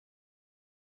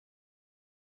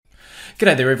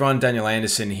G'day there everyone, Daniel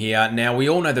Anderson here. Now we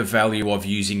all know the value of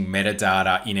using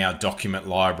metadata in our document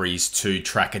libraries to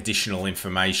track additional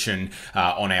information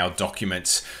on our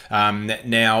documents.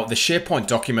 Now the SharePoint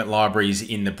document libraries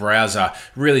in the browser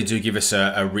really do give us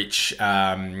a rich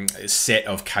set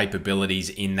of capabilities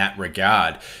in that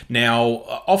regard. Now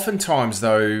oftentimes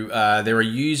though there are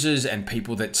users and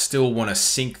people that still want to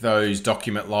sync those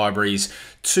document libraries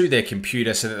to their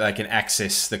computer so that they can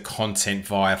access the content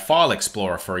via File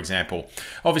Explorer, for example.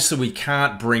 Obviously, we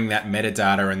can't bring that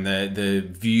metadata and the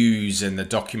views and the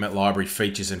document library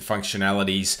features and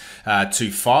functionalities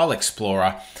to File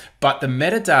Explorer, but the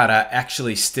metadata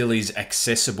actually still is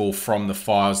accessible from the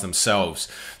files themselves.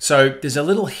 So there's a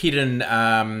little hidden,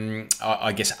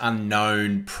 I guess,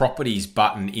 unknown properties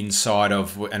button inside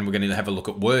of, and we're going to have a look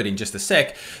at Word in just a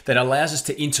sec, that allows us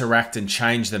to interact and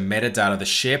change the metadata, the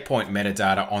SharePoint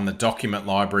metadata on the document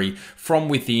library from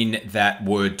within that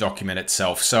Word document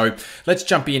itself. So let's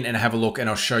jump in and have a look, and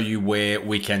I'll show you where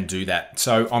we can do that.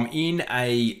 So I'm in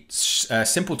a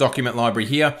simple document library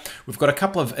here. We've got a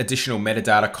couple of additional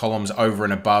metadata columns over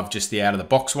and above just the out of the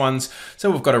box ones. So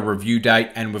we've got a review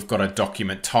date and we've got a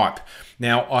document type.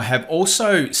 Now I have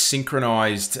also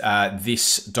synchronized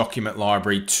this document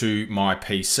library to my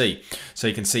PC. So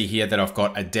you can see here that I've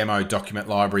got a demo document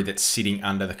library that's sitting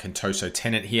under the Contoso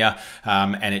tenant here,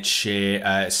 and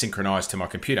it's synchronized to my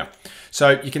computer.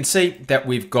 So you can see that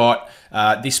we've got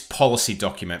this policy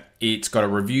document. It's got a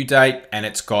review date and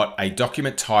it's got a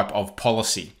document type of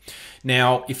policy.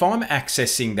 Now, if I'm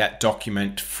accessing that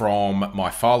document from my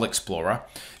File Explorer,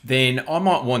 then I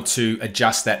might want to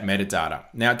adjust that metadata.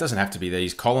 Now, it doesn't have to be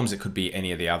these columns. It could be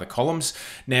any of the other columns.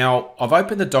 Now, I've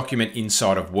opened the document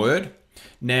inside of Word.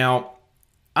 Now,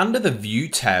 under the View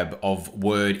tab of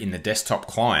Word in the desktop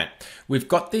client, we've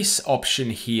got this option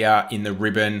here in the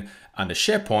ribbon under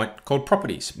SharePoint called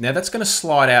Properties. Now that's going to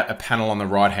slide out a panel on the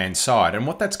right hand side, and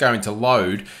what that's going to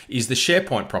load is the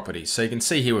SharePoint properties. So you can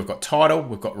see here we've got title,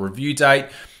 we've got review date,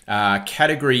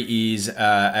 category is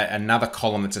another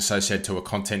column that's associated to a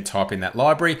content type in that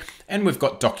library, and we've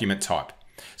got document type.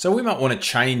 So we might want to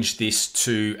change this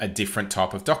to a different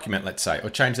type of document, let's say, or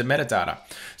change the metadata.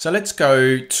 So let's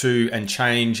go to and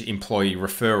change employee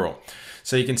referral.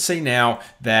 So you can see now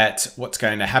that what's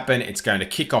going to happen, it's going to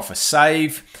kick off a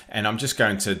save, and I'm just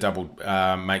going to double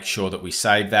make sure that we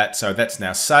save that. So that's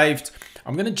now saved.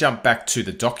 I'm going to jump back to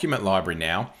the document library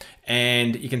now,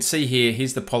 and you can see here,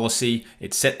 here's the policy.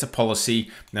 It's set to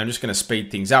policy. Now I'm just going to speed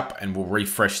things up and we'll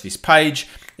refresh this page.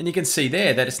 And you can see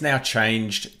there that it's now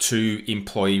changed to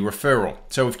employee referral.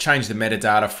 So we've changed the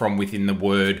metadata from within the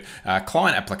Word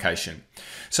client application.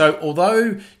 So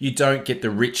although you don't get the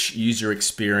rich user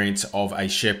experience of a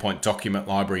SharePoint document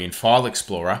library in File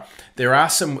Explorer, there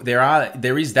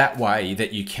is that way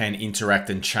that you can interact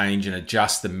and change and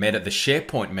adjust the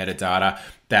SharePoint metadata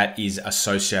that is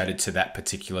associated to that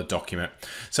particular document.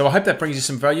 So I hope that brings you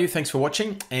some value. Thanks for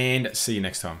watching, and see you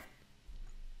next time.